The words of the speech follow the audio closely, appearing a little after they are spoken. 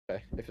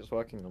Okay, if it's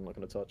working, I'm not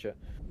going to touch it.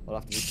 I'll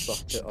have to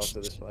restart it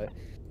after this fight.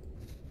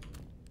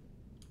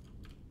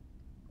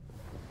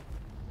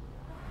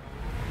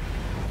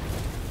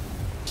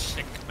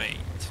 Checkmate.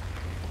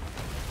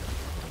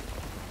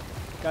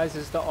 Guys,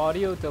 is the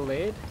audio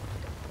delayed?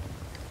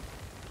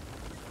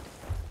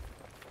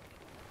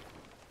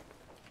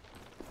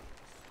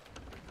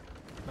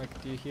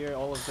 Like, do you hear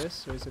all of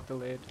this, or is it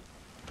delayed?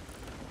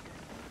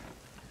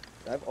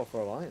 I have Offer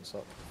Alliance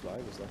up. Flag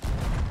is there.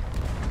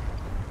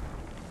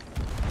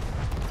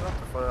 Not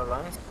for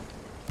Alliance.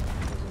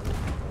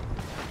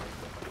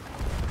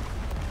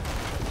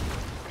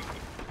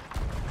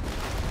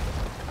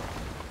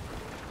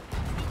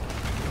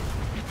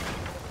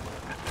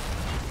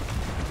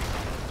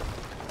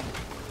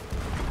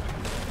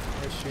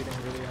 They're shooting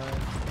really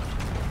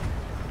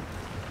high.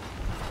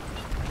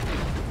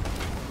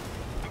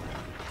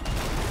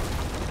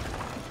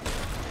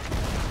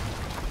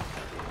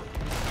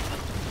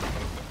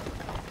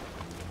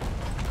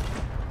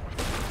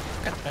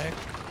 Get back.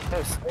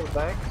 Have sail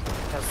back.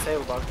 Have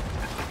sail back.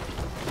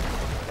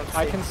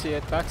 I can see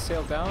it. Back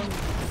sail down,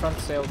 front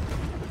sail.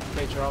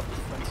 They drop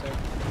front sail.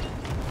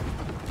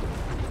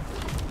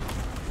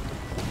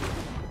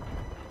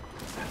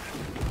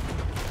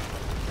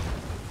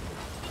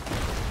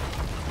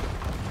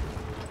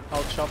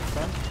 I'll chop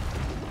front.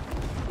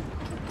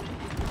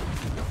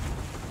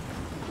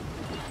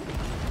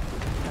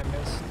 I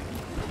missed.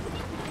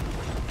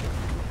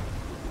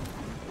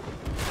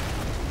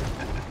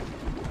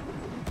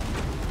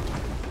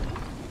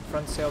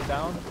 Front sail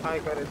down. I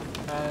got it.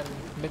 And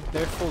mid,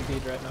 they're full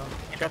deed right now.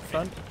 Drop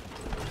front.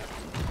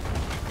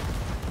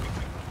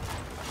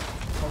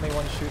 Only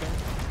one shooting.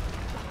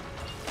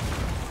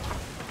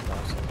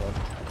 Nice, not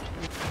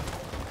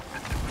bad.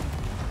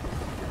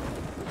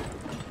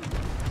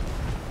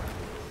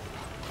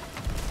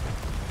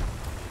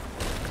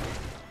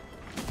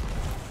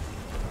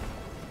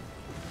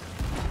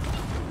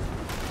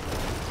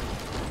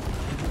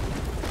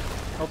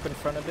 Open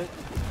front a bit.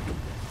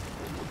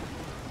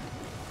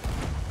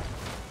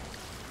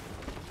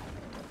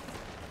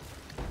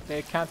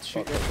 They can't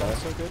shoot your front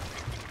so good.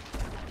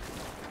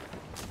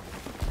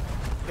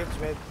 Thieves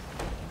mid.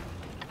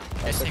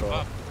 Yes, take go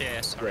off. up.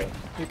 Yeah, sorry. Great.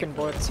 You can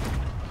board.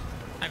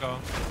 I go.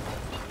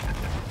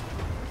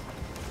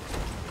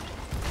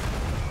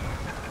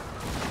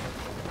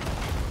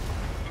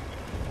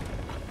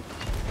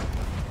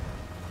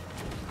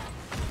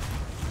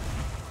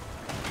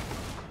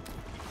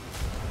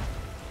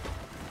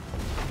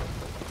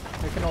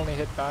 You can only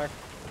hit back.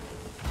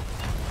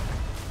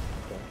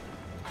 Okay.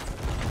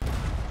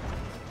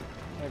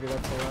 Maybe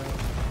that's alright.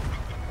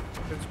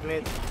 Thieves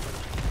mid.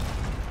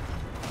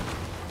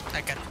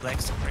 I got black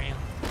screen.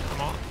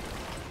 Come on.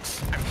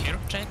 I'm here,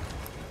 Jake.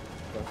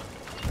 Okay.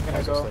 I'm gonna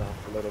I'll go. sit down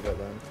for a little bit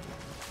then.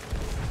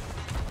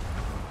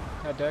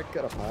 A deck.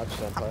 Get a patch,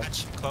 don't I?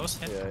 Patch close,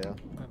 yeah. Yeah, yeah.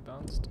 I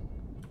bounced.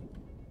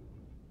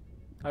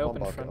 I One opened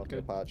bucket front up the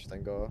good. patch,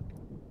 then go.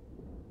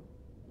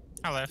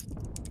 I left.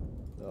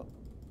 Yeah.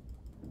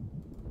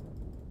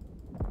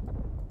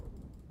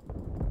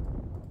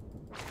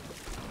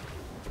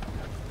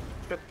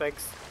 Shoot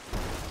backs.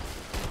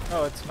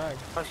 Oh, it's mag.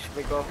 How should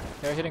we go?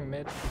 They're hitting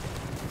mid.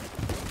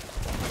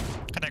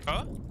 Can I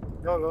go?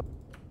 Go, go.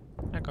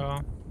 I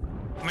go.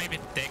 Maybe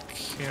deck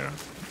here.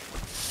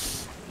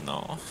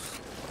 No.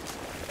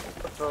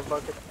 Control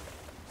bucket.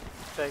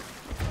 Take.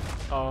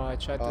 Oh, I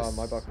tried this.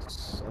 My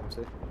bucket's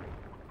empty.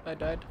 I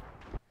died.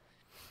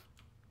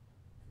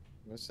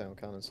 I'm gonna stay on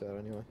cannons here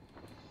anyway.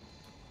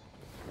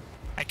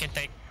 I can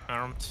take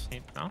armed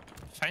hit now.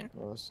 Fine.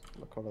 Nice.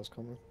 The color's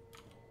coming.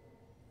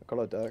 The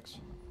color decks.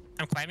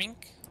 I'm climbing.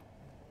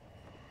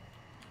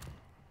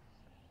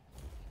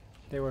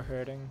 They were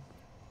hurting.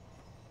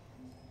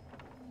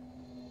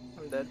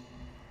 I'm dead.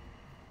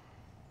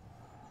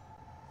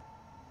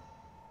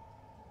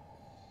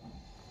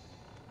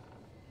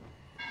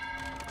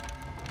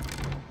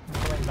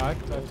 I'm going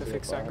back. Do I have to Yeah,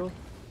 fix back. angle?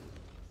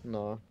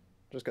 No.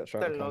 Just get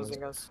shot They're at cannons.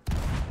 losing us.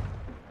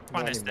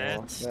 One Not is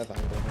anymore. dead. They have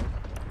angle now.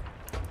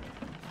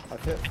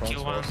 I've hit front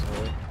kill one.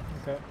 personally.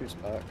 Okay. Who's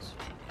backs?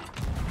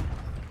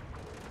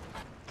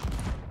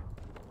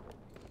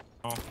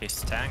 Oh,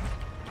 he's tank.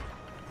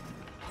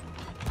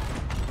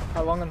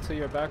 How long until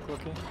you're back,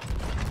 Wookie?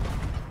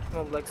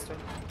 No black string.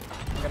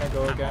 I'm gonna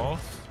go I'm again.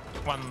 off.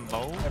 One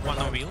low, Never one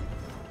on mind. wheel.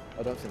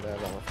 I don't think they have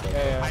enough.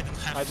 Yeah, yeah. I don't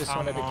have I just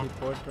wanted to ammo. keep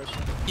board pressure.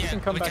 Yeah, You can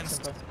come we back can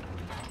sometime.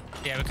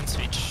 Yeah, we can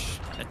switch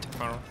at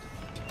tomorrow.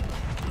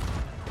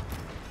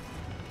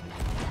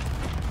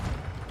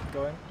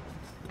 Going.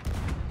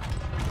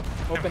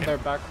 Open Okay. their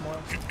back more.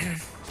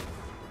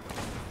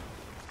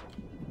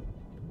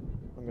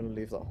 I'm gonna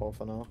leave that hole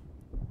for now.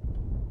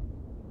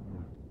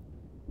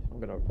 I'm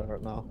gonna repair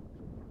it now.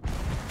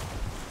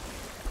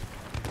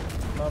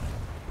 Come up.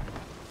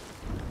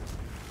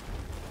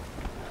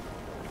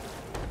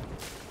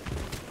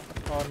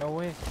 Oh, no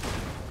way. Ooh,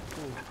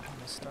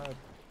 I'm a stab.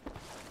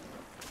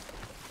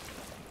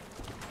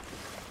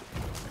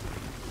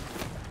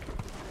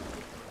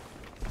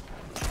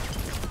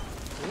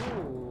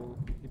 Ooh,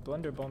 he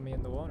blunderbombed me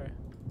in the water.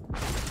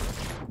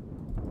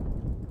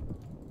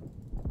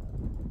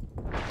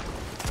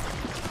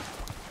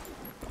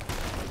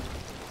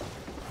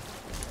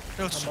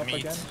 Kills I'm up me.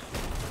 again.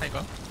 I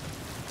go.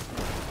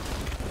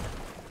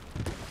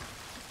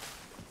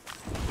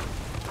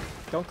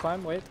 Don't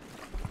climb, wait.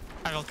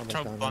 I will throw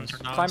down blunder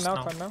nice. now. Climb now,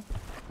 Snow. climb now.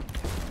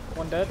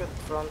 One dead, Shit,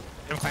 front.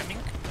 I'm climbing.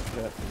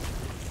 Yeah.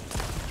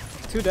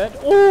 2 dead.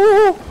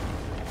 Oh!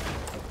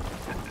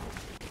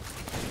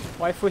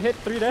 Waifu hit,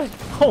 3 dead.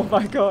 Oh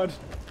my god.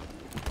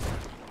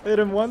 Hit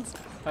him once.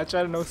 I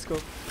tried to no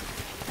scope.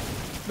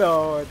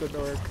 No, it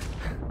didn't work.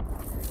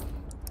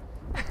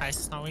 Nice,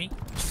 Snowy.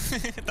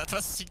 That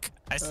was sick.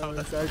 I saw That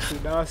was that. actually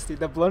nasty.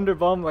 The blunder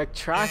bomb like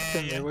tracked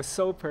him. Yeah. It was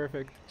so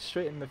perfect.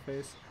 Straight in the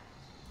face.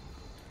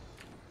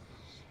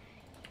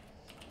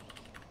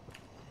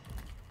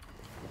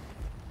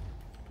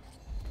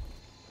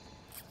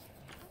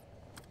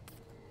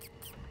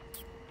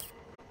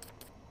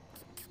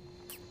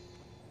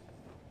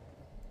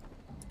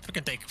 We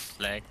can take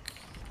flag.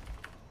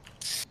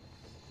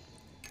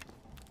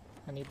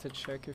 I need to check if